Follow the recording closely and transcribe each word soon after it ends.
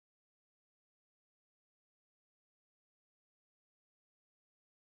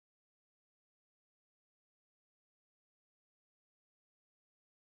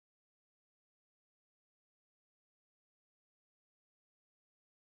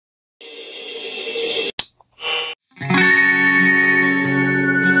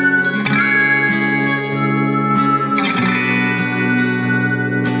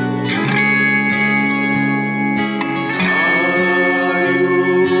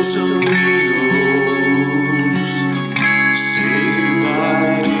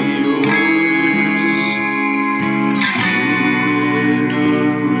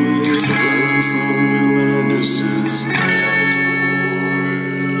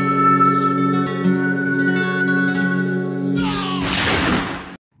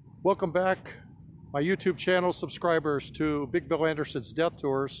Welcome back, my YouTube channel subscribers, to Big Bill Anderson's Death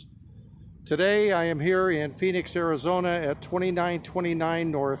Tours. Today I am here in Phoenix, Arizona at 2929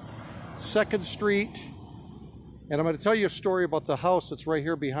 North 2nd Street. And I'm going to tell you a story about the house that's right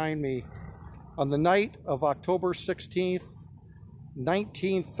here behind me. On the night of October 16th,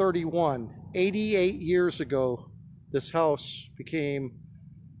 1931, 88 years ago, this house became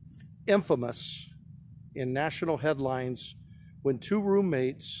infamous in national headlines when two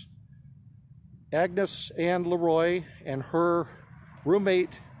roommates, Agnes Ann Leroy and her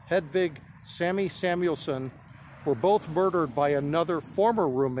roommate Hedvig Sammy Samuelson, were both murdered by another former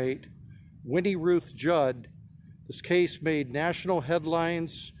roommate, Winnie Ruth Judd. This case made national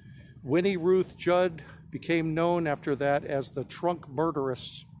headlines. Winnie Ruth Judd became known after that as the Trunk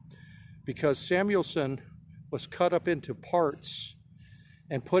Murderess because Samuelson was cut up into parts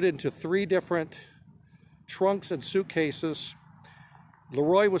and put into 3 different trunks and suitcases.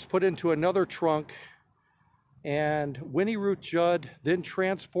 Leroy was put into another trunk, and Winnie Ruth Judd then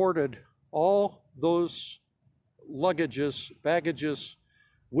transported all those baggages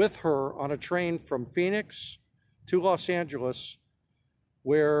with her on a train from Phoenix to Los Angeles,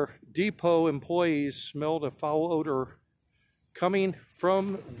 where depot employees smelled a foul odor coming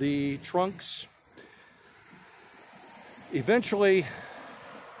from the trunks. Eventually,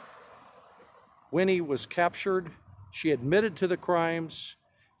 Winnie was captured. She admitted to the crimes.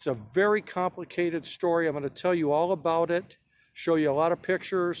 It's a very complicated story. I'm going to tell you all about it, show you a lot of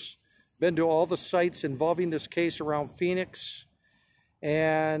pictures, been to all the sites involving this case around Phoenix,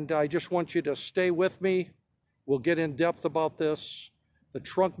 and I just want you to stay with me. We'll get in depth about this. The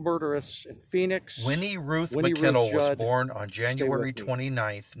Trunk Murderess in Phoenix. Winnie Ruth McKinnell was born on January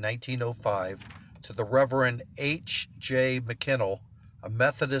 29th, 1905, to the Reverend H.J. McKinnell, a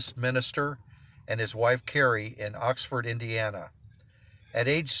Methodist minister, and his wife Carrie in Oxford, Indiana. At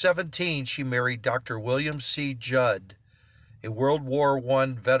age 17, she married Dr. William C. Judd, a World War I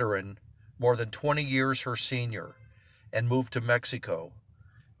veteran, more than 20 years her senior, and moved to Mexico.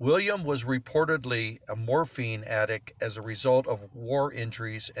 William was reportedly a morphine addict as a result of war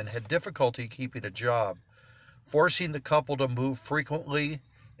injuries and had difficulty keeping a job, forcing the couple to move frequently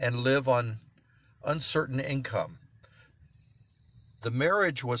and live on uncertain income. The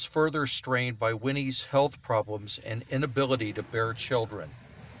marriage was further strained by Winnie's health problems and inability to bear children.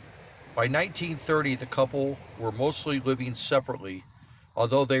 By 1930, the couple were mostly living separately,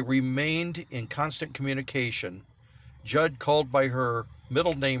 although they remained in constant communication. Judd, called by her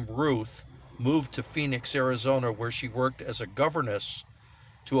middle name Ruth, moved to Phoenix, Arizona, where she worked as a governess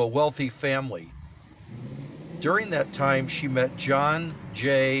to a wealthy family. During that time, she met John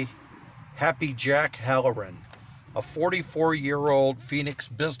J. Happy Jack Halloran, a 44-year-old Phoenix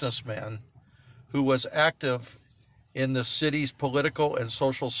businessman who was active in the city's political and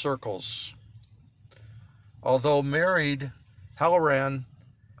social circles. Although married, Halloran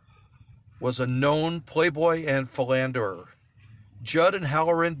was a known playboy and philanderer. Judd and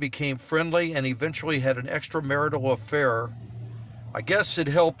Halloran became friendly and eventually had an extramarital affair. I guess it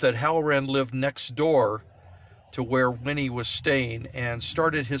helped that Halloran lived next door to where Winnie was staying and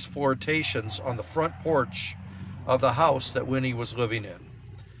started his flirtations on the front porch of the house that Winnie was living in.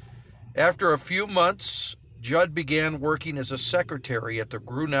 After a few months, Judd began working as a secretary at the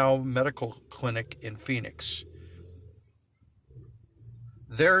Grunow Medical Clinic in Phoenix.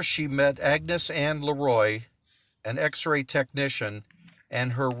 There she met Agnes Ann Leroy, an X-ray technician,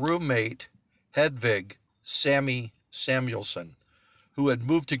 and her roommate, Hedvig Sammy Samuelson, who had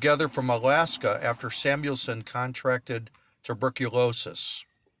moved together from Alaska after Samuelson contracted tuberculosis.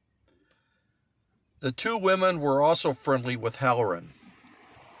 The two women were also friendly with Halloran.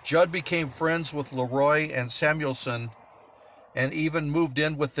 Judd became friends with Leroy and Samuelson and even moved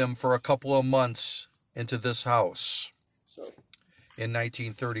in with them for a couple of months into this house in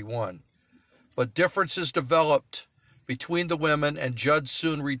 1931. But differences developed between the women, and Judd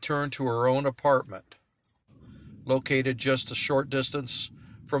soon returned to her own apartment, located just a short distance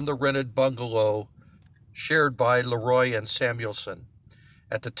from the rented bungalow shared by Leroy and Samuelson.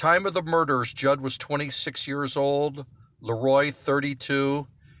 At the time of the murders, Judd was 26 years old, Leroy 32,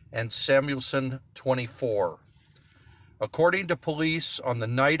 and Samuelson 24. According to police, on the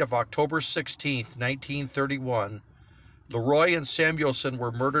night of October 16, 1931, Leroy and Samuelson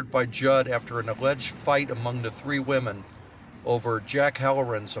were murdered by Judd after an alleged fight among the 3 women over Jack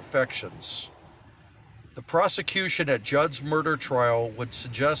Halloran's affections. The prosecution at Judd's murder trial would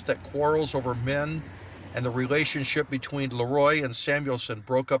suggest that quarrels over men and the relationship between Leroy and Samuelson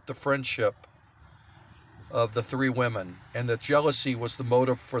broke up the friendship of the 3 women, and that jealousy was the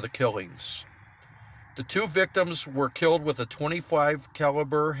motive for the killings. The two victims were killed with a .25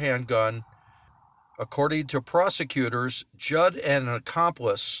 caliber handgun. According to prosecutors, Judd and an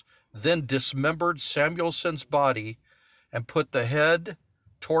accomplice then dismembered Samuelson's body and put the head,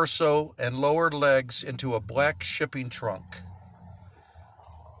 torso, and lower legs into a black shipping trunk,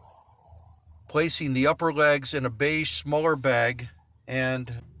 placing the upper legs in a beige smaller bag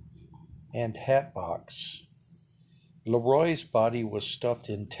and hat box. Leroy's body was stuffed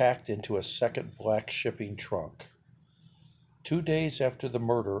intact into a second black shipping trunk. 2 days after the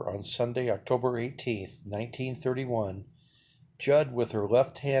murder, on Sunday, October 18, 1931, Judd, with her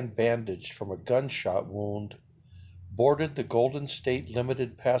left hand bandaged from a gunshot wound, boarded the Golden State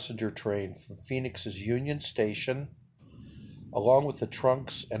Limited passenger train from Phoenix's Union Station, along with the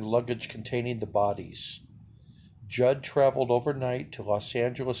trunks and luggage containing the bodies. Judd traveled overnight to Los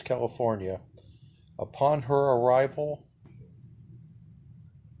Angeles, California. Upon her arrival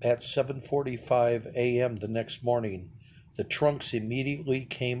at 7:45 a.m. the next morning, the trunks immediately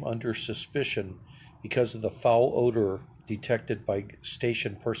came under suspicion because of the foul odor detected by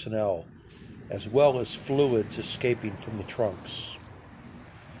station personnel, as well as fluids escaping from the trunks.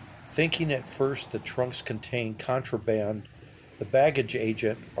 Thinking at first the trunks contained contraband, the baggage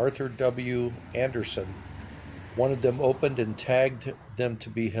agent, Arthur W. Anderson, wanted them opened and tagged them to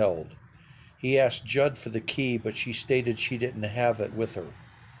be held. He asked Judd for the key, but she stated she didn't have it with her.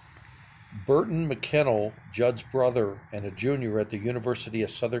 Burton McKinnell, Judd's brother and a junior at the University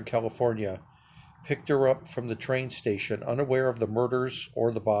of Southern California, picked her up from the train station, unaware of the murders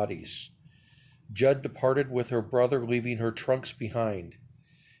or the bodies. Judd departed with her brother, leaving her trunks behind.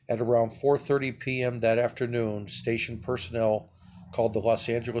 At around 4:30 p.m. that afternoon, station personnel called the Los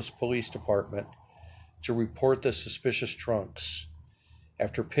Angeles Police Department to report the suspicious trunks.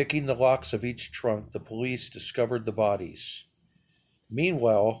 After picking the locks of each trunk, the police discovered the bodies.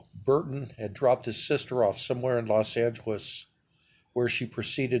 Meanwhile, Burton had dropped his sister off somewhere in Los Angeles, where she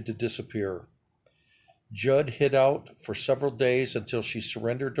proceeded to disappear. Judd hid out for several days until she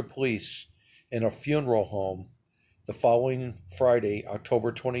surrendered to police in a funeral home the following Friday,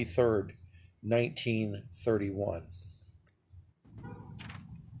 October 23rd, 1931.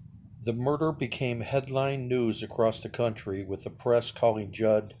 The murder became headline news across the country, with the press calling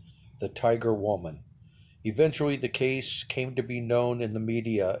Judd the Tiger Woman. Eventually, the case came to be known in the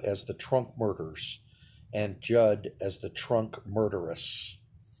media as the Trunk Murders, and Judd as the Trunk Murderess.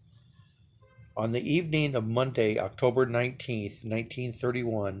 On the evening of Monday, October 19th,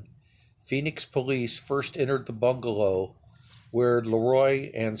 1931, Phoenix police first entered the bungalow where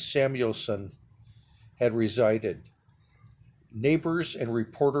Leroy and Samuelson had resided. Neighbors and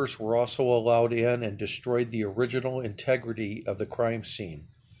reporters were also allowed in and destroyed the original integrity of the crime scene.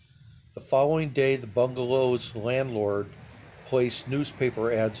 The following day, the bungalow's landlord placed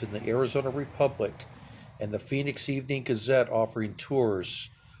newspaper ads in the Arizona Republic and the Phoenix Evening Gazette offering tours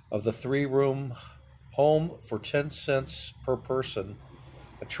of the 3-room home for 10 cents per person,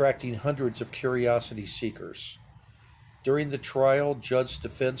 attracting hundreds of curiosity seekers. During the trial, Judd's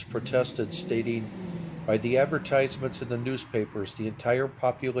defense protested, stating, "By the advertisements in the newspapers, the entire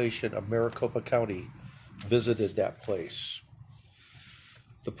population of Maricopa County visited that place."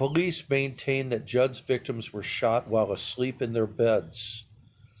 The police maintained that Judd's victims were shot while asleep in their beds.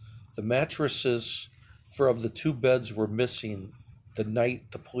 The mattresses from the 2 beds were missing the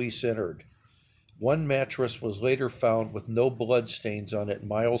night the police entered. One mattress was later found with no blood stains on it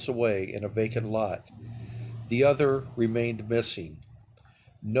miles away in a vacant lot. The other remained missing.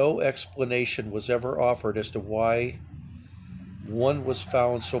 No explanation was ever offered as to why one was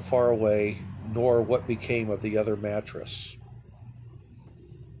found so far away, nor what became of the other mattress.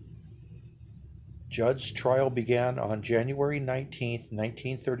 Judd's trial began on January 19,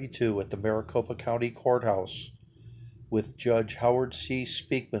 1932 at the Maricopa County Courthouse, with Judge Howard C.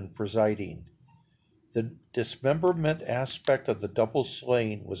 Speakman presiding. The dismemberment aspect of the double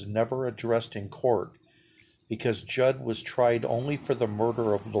slaying was never addressed in court because Judd was tried only for the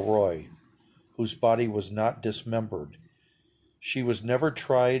murder of Leroy, whose body was not dismembered. She was never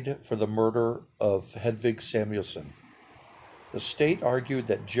tried for the murder of Hedvig Samuelson. The state argued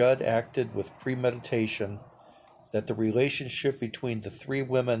that Judd acted with premeditation, that the relationship between the 3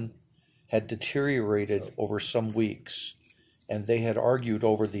 women had deteriorated over some weeks, and they had argued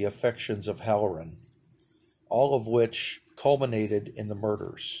over the affections of Halloran, all of which culminated in the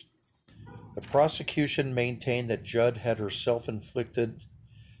murders. The prosecution maintained that Judd had herself inflicted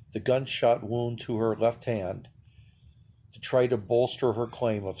the gunshot wound to her left hand to try to bolster her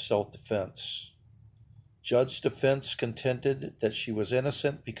claim of self-defense. Judd's defense contended that she was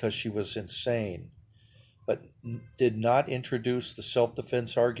innocent because she was insane, but did not introduce the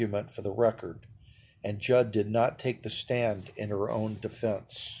self-defense argument for the record, and Judd did not take the stand in her own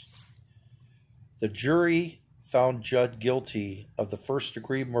defense. The jury found Judd guilty of the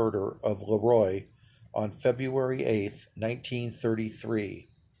first-degree murder of Leroy on February 8, 1933.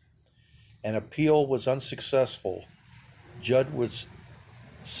 An appeal was unsuccessful. Judd was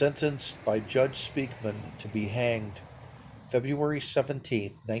sentenced by Judge Speakman to be hanged February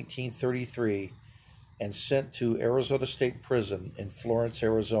 17, 1933, and sent to Arizona State Prison in Florence,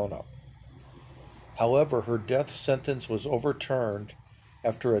 Arizona. However, her death sentence was overturned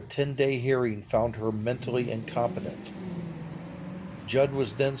after a 10-day hearing found her mentally incompetent. Judd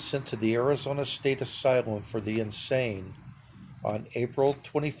was then sent to the Arizona State Asylum for the Insane on April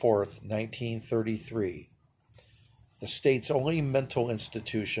 24, 1933. The state's only mental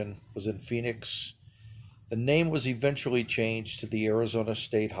institution was in Phoenix. The name was eventually changed to the Arizona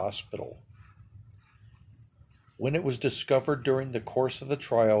State Hospital. When it was discovered during the course of the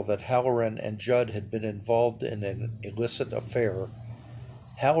trial that Halloran and Judd had been involved in an illicit affair,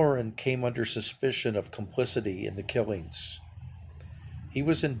 Halloran came under suspicion of complicity in the killings. He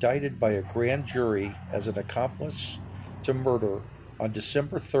was indicted by a grand jury as an accomplice to murder on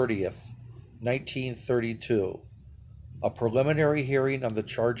December 30th, 1932. A preliminary hearing on the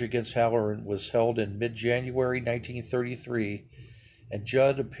charge against Halloran was held in mid-January 1933, and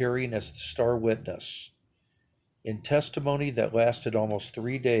Judd appearing as the star witness. In testimony that lasted almost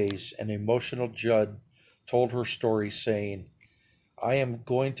 3 days, an emotional Judd told her story, saying, "I am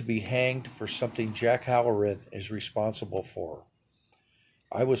going to be hanged for something Jack Halloran is responsible for.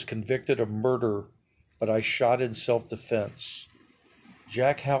 I was convicted of murder, but I shot in self-defense.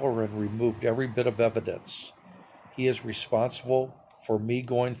 Jack Halloran removed every bit of evidence. He is responsible for me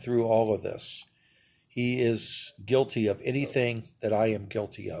going through all of this. He is guilty of anything that I am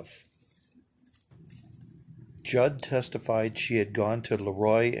guilty of." Judd testified she had gone to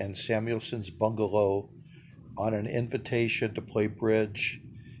Leroy and Samuelson's bungalow on an invitation to play bridge,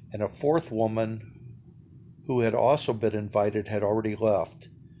 and a fourth woman who had also been invited had already left.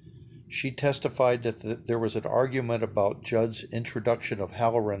 She testified that there was an argument about Judd's introduction of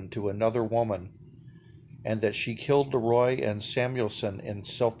Halloran to another woman, and that she killed Leroy and Samuelson in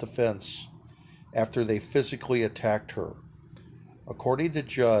self-defense after they physically attacked her. According to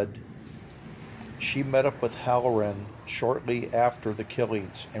Judd, she met up with Halloran shortly after the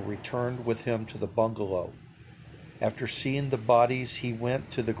killings and returned with him to the bungalow. After seeing the bodies, he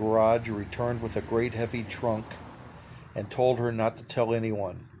went to the garage, returned with a great heavy trunk, and told her not to tell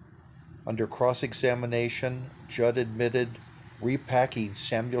anyone. Under cross-examination, Judd admitted repacking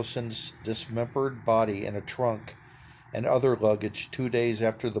Samuelson's dismembered body in a trunk and other luggage 2 days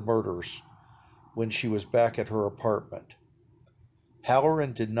after the murders, when she was back at her apartment.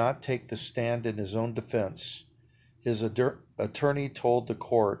 Halloran did not take the stand in his own defense. His attorney told the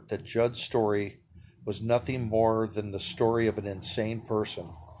court that Judd's story was nothing more than the story of an insane person,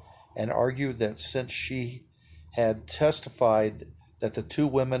 and argued that since she had testified that the two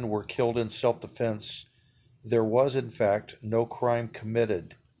women were killed in self-defense, there was, in fact, no crime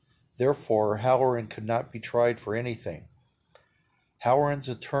committed. Therefore, Halloran could not be tried for anything. Halloran's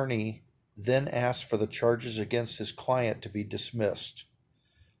attorney then asked for the charges against his client to be dismissed.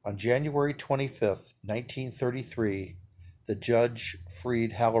 On January 25, 1933, the judge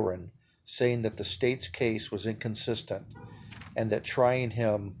freed Halloran, saying that the state's case was inconsistent and that trying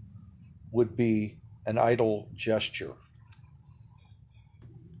him would be an idle gesture.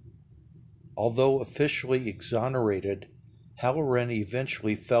 Although officially exonerated, Halloran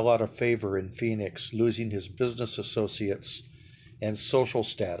eventually fell out of favor in Phoenix, losing his business associates and social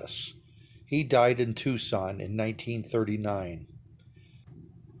status. He died in Tucson in 1939.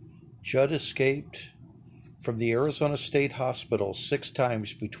 Judd escaped from the Arizona State Hospital 6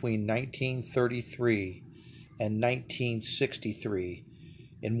 times between 1933 and 1963,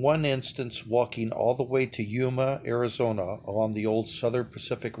 in one instance walking all the way to Yuma, Arizona, along the old Southern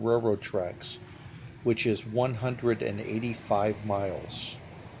Pacific Railroad tracks, which is 185 miles.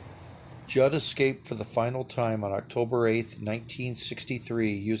 Judd escaped for the final time on October 8,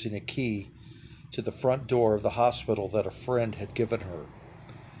 1963, using a key to the front door of the hospital that a friend had given her.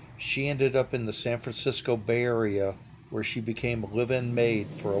 She ended up in the San Francisco Bay Area, where she became a live-in maid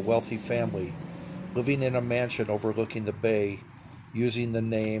for a wealthy family, living in a mansion overlooking the bay, using the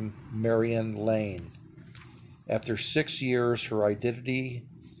name Marion Lane. After 6 years, her identity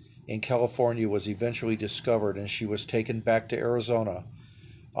in California was eventually discovered, and she was taken back to Arizona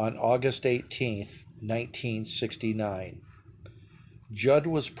on August 18, 1969. Judd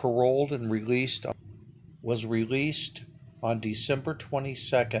was paroled and released on December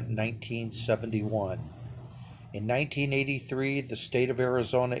 22, 1971. In 1983, the state of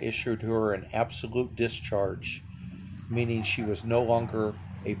Arizona issued her an absolute discharge, meaning she was no longer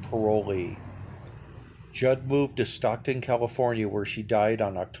a parolee. Judd moved to Stockton, California, where she died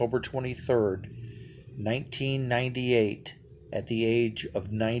on October 23, 1998, at the age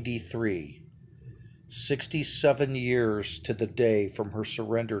of 93. 67 years to the day from her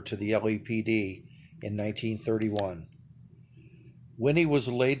surrender to the LAPD in 1931. Winnie was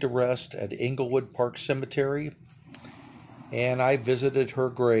laid to rest at Inglewood Park Cemetery, and I visited her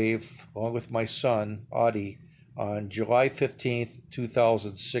grave along with my son, Audie, on July 15th,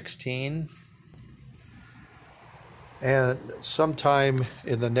 2016. And sometime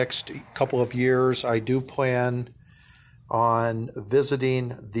in the next couple of years, I do plan on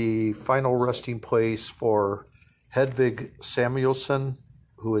visiting the final resting place for Hedvig Samuelson,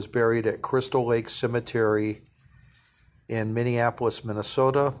 who is buried at Crystal Lake Cemetery in Minneapolis,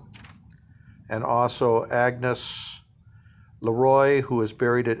 Minnesota, and also Agnes Leroy, who is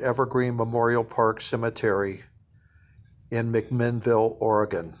buried at Evergreen Memorial Park Cemetery in McMinnville,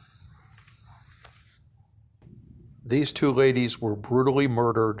 Oregon. These two ladies were brutally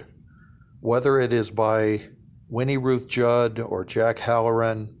murdered, whether it is by Winnie Ruth Judd or Jack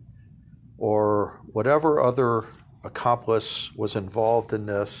Halloran or whatever other accomplice was involved in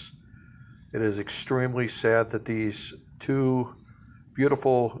this. It is extremely sad that these two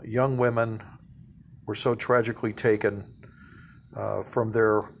beautiful young women were so tragically taken from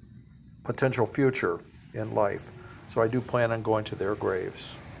their potential future in life. So I do plan on going to their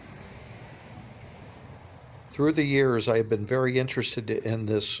graves. Through the years, I have been very interested in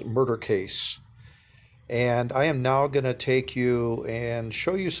this murder case. And I am now going to take you and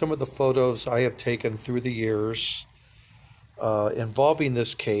show you some of the photos I have taken through the years involving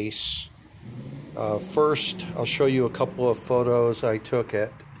this case. First, I'll show you a couple of photos I took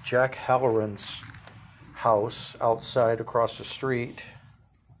at Jack Halloran's house outside across the street.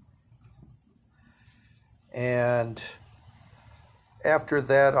 And after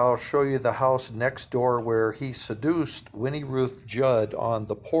that, I'll show you the house next door where he seduced Winnie Ruth Judd on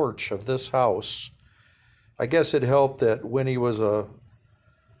the porch of this house. I guess it helped that Winnie was a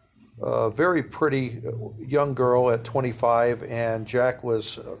very pretty young girl at 25, and Jack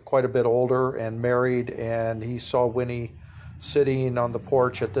was quite a bit older and married, and he saw Winnie sitting on the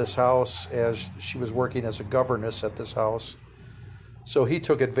porch at this house as she was working as a governess at this house. So he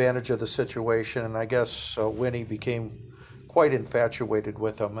took advantage of the situation, and I guess Winnie became quite infatuated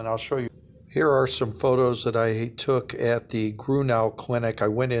with him, and I'll show you. Here are some photos that I took at the Grunau Clinic. I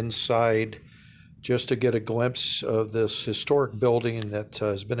went inside just to get a glimpse of this historic building that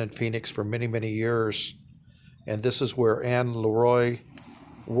has been in Phoenix for many, many years. And this is where Anne Leroy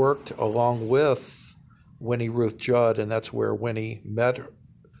worked along with Winnie Ruth Judd, and that's where Winnie met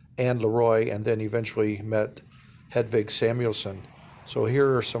Anne Leroy and then eventually met Hedvig Samuelson. So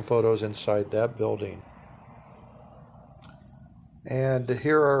here are some photos inside that building. And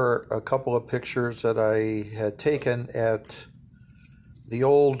here are a couple of pictures that I had taken at the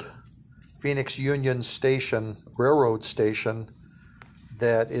old Phoenix Union Station, railroad station,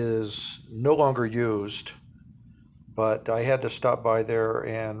 that is no longer used. But I had to stop by there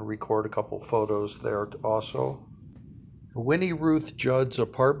and record a couple photos there also. Winnie Ruth Judd's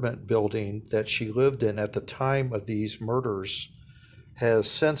apartment building that she lived in at the time of these murders has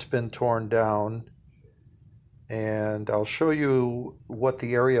since been torn down. And I'll show you what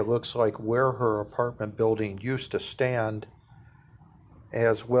the area looks like where her apartment building used to stand,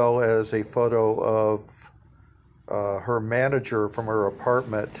 as well as a photo of her manager from her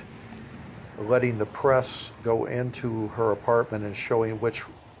apartment letting the press go into her apartment and showing which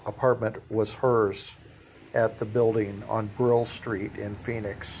apartment was hers at the building on Brill Street in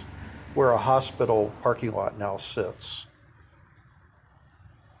Phoenix, where a hospital parking lot now sits.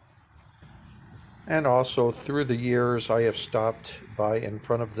 And also through the years, I have stopped by in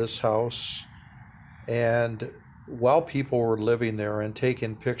front of this house, and while people were living there and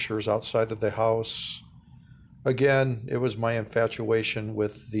taking pictures outside of the house, again, it was my infatuation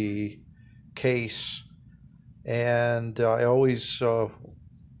with the case, and I always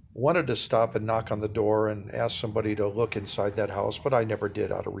wanted to stop and knock on the door and ask somebody to look inside that house, but I never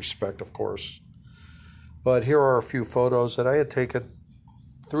did, out of respect, of course. But here are a few photos that I had taken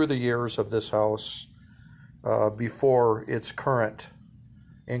through the years of this house before its current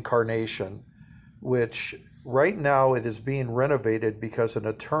incarnation, which right now it is being renovated because an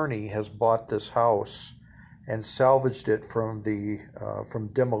attorney has bought this house and salvaged it from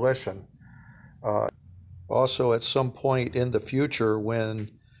demolition. Also, at some point in the future,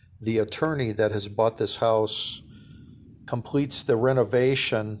 when the attorney that has bought this house completes the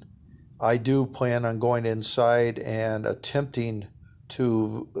renovation, I do plan on going inside and attempting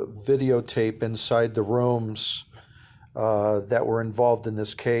to videotape inside the rooms that were involved in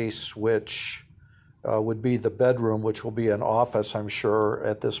this case, which would be the bedroom, which will be an office, I'm sure,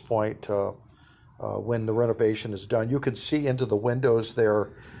 at this point when the renovation is done. You can see into the windows there.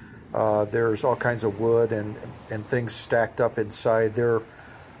 There's all kinds of wood and things stacked up inside. They're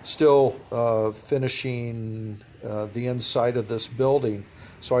still finishing the inside of this building,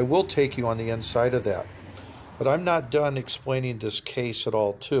 so I will take you on the inside of that. But I'm not done explaining this case at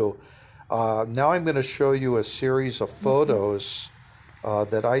all, too. Now I'm going to show you a series of photos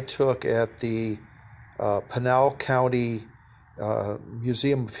that I took at the Pinal County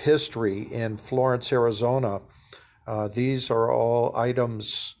Museum of History in Florence, Arizona. These are all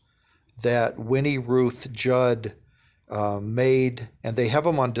items that Winnie Ruth Judd made, and they have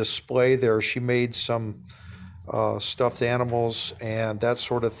them on display there. She made some stuffed animals and that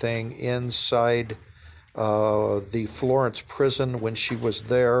sort of thing inside the Florence prison when she was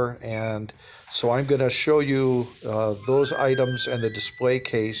there, and so I'm going to show you those items and the display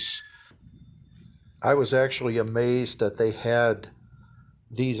case. I was actually amazed that they had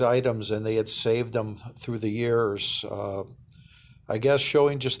these items and they had saved them through the years. I guess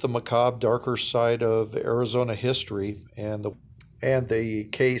showing just the macabre, darker side of Arizona history and the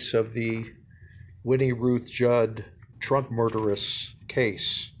case of the Winnie Ruth Judd trunk murderess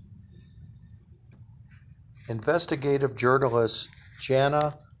case. Investigative journalist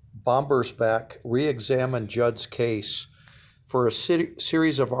Jana Bombersbach re-examined Judd's case for a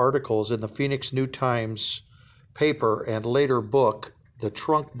series of articles in the Phoenix New-Times paper and later book, The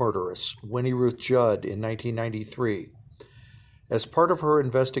Trunk Murderess, Winnie Ruth Judd, in 1993. As part of her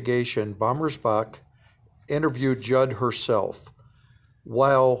investigation, Bombersbach interviewed Judd herself.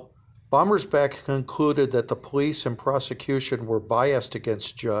 While Bombersbach concluded that the police and prosecution were biased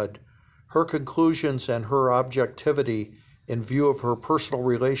against Judd, her conclusions and her objectivity in view of her personal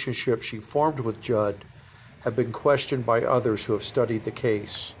relationship she formed with Judd have been questioned by others who have studied the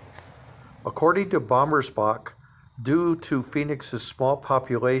case. According to Bombersbach, due to Phoenix's small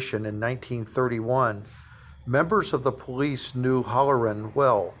population in 1931, members of the police knew Halloran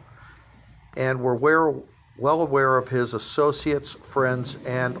well and were well aware of his associates, friends,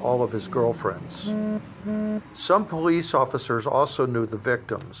 and all of his girlfriends. Some police officers also knew the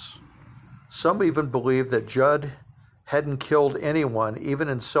victims. Some even believed that Judd hadn't killed anyone, even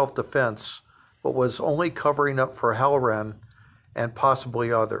in self-defense, but was only covering up for Halloran and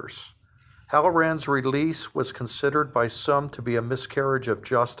possibly others. Halloran's release was considered by some to be a miscarriage of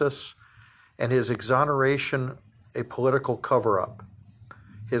justice, and his exoneration a political cover-up.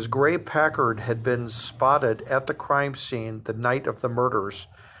 His gray Packard had been spotted at the crime scene the night of the murders,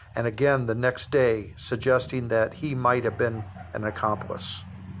 and again the next day, suggesting that he might have been an accomplice.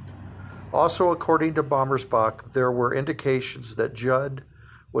 Also, according to Bombersbach, there were indications that Judd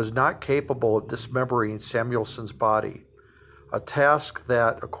was not capable of dismembering Samuelson's body, a task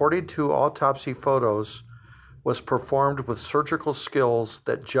that, according to autopsy photos, was performed with surgical skills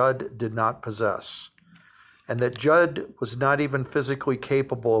that Judd did not possess, and that Judd was not even physically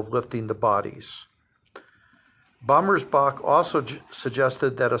capable of lifting the bodies. Bombersbach also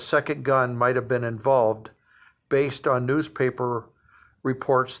suggested that a second gun might have been involved based on newspaper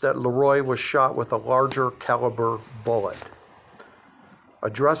reports that Leroy was shot with a larger caliber bullet.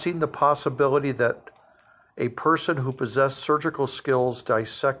 Addressing the possibility that a person who possessed surgical skills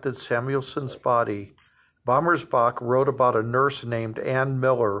dissected Samuelson's body, Bombersbach wrote about a nurse named Ann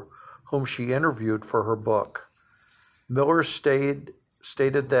Miller, whom she interviewed for her book. Miller stated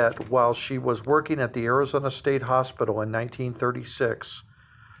that while she was working at the Arizona State Hospital in 1936,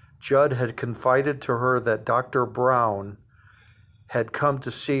 Judd had confided to her that Dr. Brown had come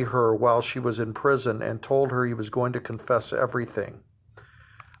to see her while she was in prison and told her he was going to confess everything.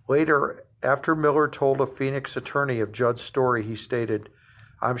 Later, after Miller told a Phoenix attorney of Judd's story, he stated,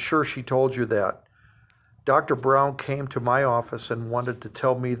 "I'm sure she told you that. Dr. Brown came to my office and wanted to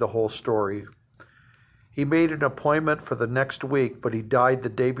tell me the whole story. He made an appointment for the next week, but he died the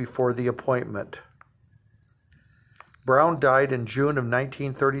day before the appointment." Brown died in June of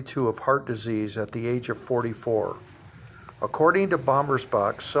 1932 of heart disease at the age of 44. According to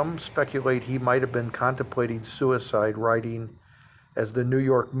Bombersbach, some speculate he might have been contemplating suicide, writing, as the New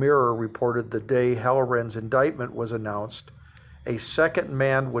York Mirror reported the day Halloran's indictment was announced, a second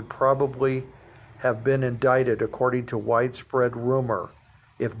man would probably have been indicted according to widespread rumor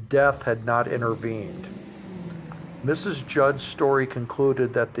if death had not intervened. Mrs. Judd's story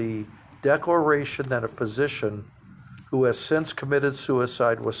concluded that the declaration that a physician who has since committed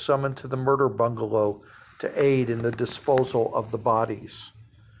suicide was summoned to the murder bungalow to aid in the disposal of the bodies.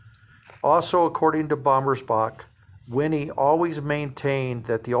 Also, according to Bommersbach, Winnie always maintained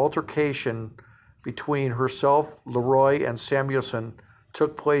that the altercation between herself, Leroy, and Samuelson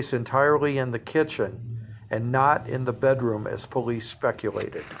took place entirely in the kitchen and not in the bedroom as police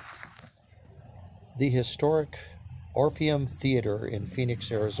speculated. The historic Orpheum Theater in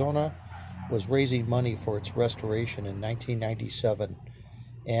Phoenix, Arizona was raising money for its restoration in 1997,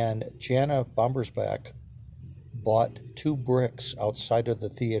 and Jana Bommersbach bought 2 bricks outside of the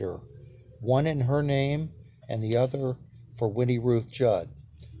theater, one in her name and the other for Winnie Ruth Judd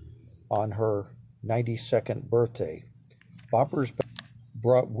on her 92nd birthday. Bommersbach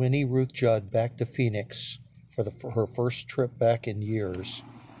brought Winnie Ruth Judd back to Phoenix for her first trip back in years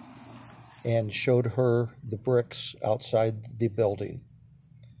and showed her the bricks outside the building.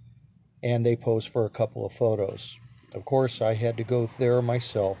 And they posed for a couple of photos. Of course, I had to go there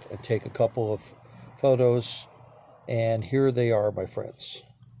myself and take a couple of photos, and here they are, my friends.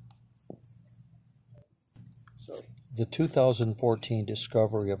 The 2014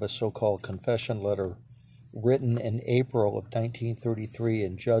 discovery of a so-called confession letter written in April of 1933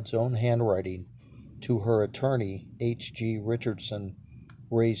 in Judd's own handwriting to her attorney, H.G. Richardson,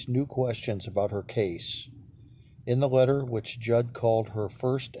 raised new questions about her case. In the letter, which Judd called her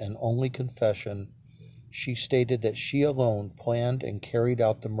first and only confession, she stated that she alone planned and carried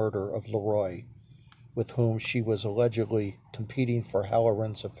out the murder of Leroy, with whom she was allegedly competing for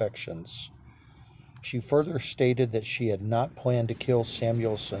Halloran's affections. She further stated that she had not planned to kill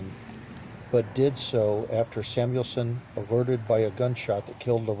Samuelson, but did so after Samuelson, alerted by a gunshot that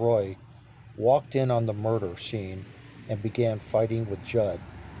killed Leroy, walked in on the murder scene and began fighting with Judd.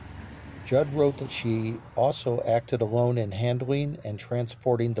 Judd wrote that she also acted alone in handling and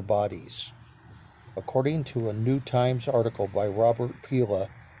transporting the bodies. According to a New Times article by Robert Pila,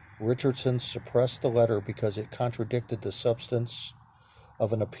 Richardson suppressed the letter because it contradicted the substance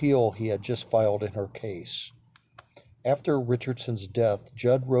of an appeal he had just filed in her case. After Richardson's death,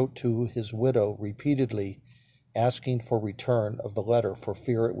 Judd wrote to his widow repeatedly asking for return of the letter for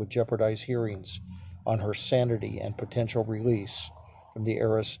fear it would jeopardize hearings on her sanity and potential release from the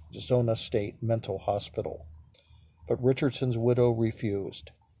Arizona State Mental Hospital. But Richardson's widow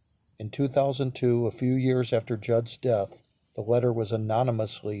refused. In 2002, a few years after Judd's death, the letter was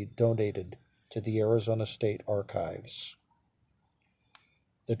anonymously donated to the Arizona State Archives.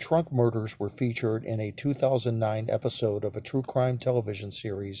 The Trunk murders were featured in a 2009 episode of a true crime television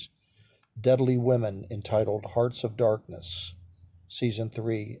series, Deadly Women, entitled Hearts of Darkness, Season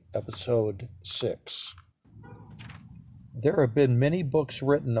 3, Episode 6. There have been many books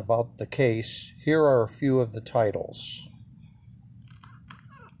written about the case. Here are a few of the titles.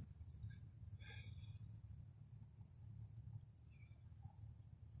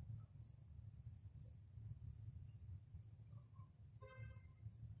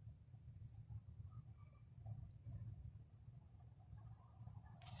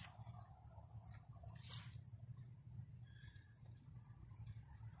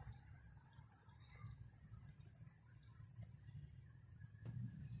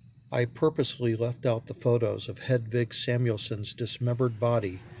 I purposely left out the photos of Hedvig Samuelson's dismembered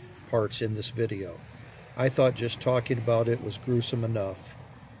body parts in this video. I thought just talking about it was gruesome enough.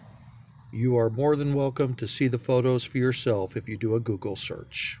 You are more than welcome to see the photos for yourself if you do a Google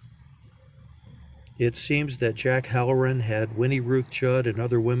search. It seems that Jack Halloran had Winnie Ruth Judd and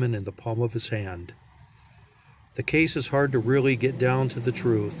other women in the palm of his hand. The case is hard to really get down to the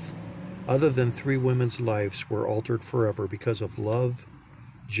truth, other than 3 women's lives were altered forever because of love,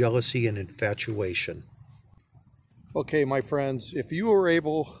 jealousy, and infatuation. Okay, my friends, if you were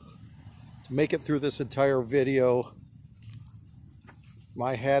able to make it through this entire video,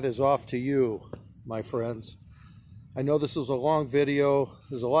 my hat is off to you, my friends. I know this is a long video.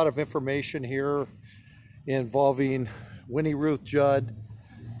 There's a lot of information here involving Winnie Ruth Judd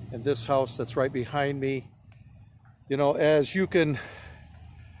and this house that's right behind me. You know, as you can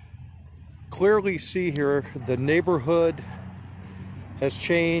clearly see here, the neighborhood has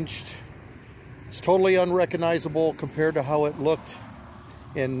changed. It's totally unrecognizable compared to how it looked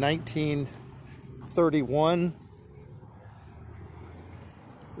in 1931.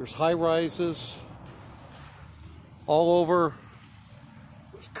 There's high-rises all over.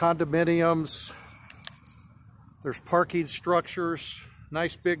 There's condominiums. There's parking structures,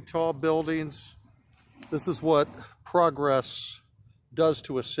 nice big tall buildings. This is what progress does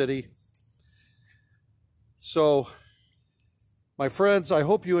to a city. So, my friends, I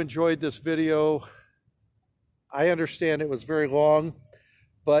hope you enjoyed this video. I understand it was very long,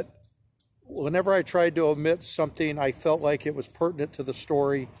 but whenever I tried to omit something, I felt like it was pertinent to the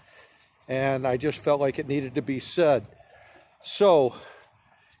story, and I just felt like it needed to be said. So,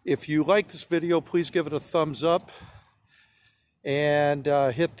 If you like this video, please give it a thumbs up and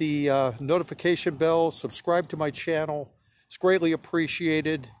hit the notification bell. Subscribe to my channel. It's greatly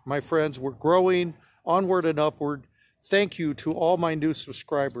appreciated. My friends, we're growing onward and upward. Thank you to all my new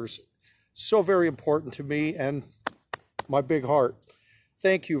subscribers. So very important to me and my big heart.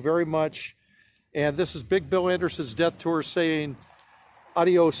 Thank you very much. And this is Big Bill Anderson's Death Tour saying,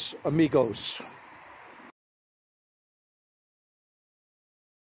 adios, amigos.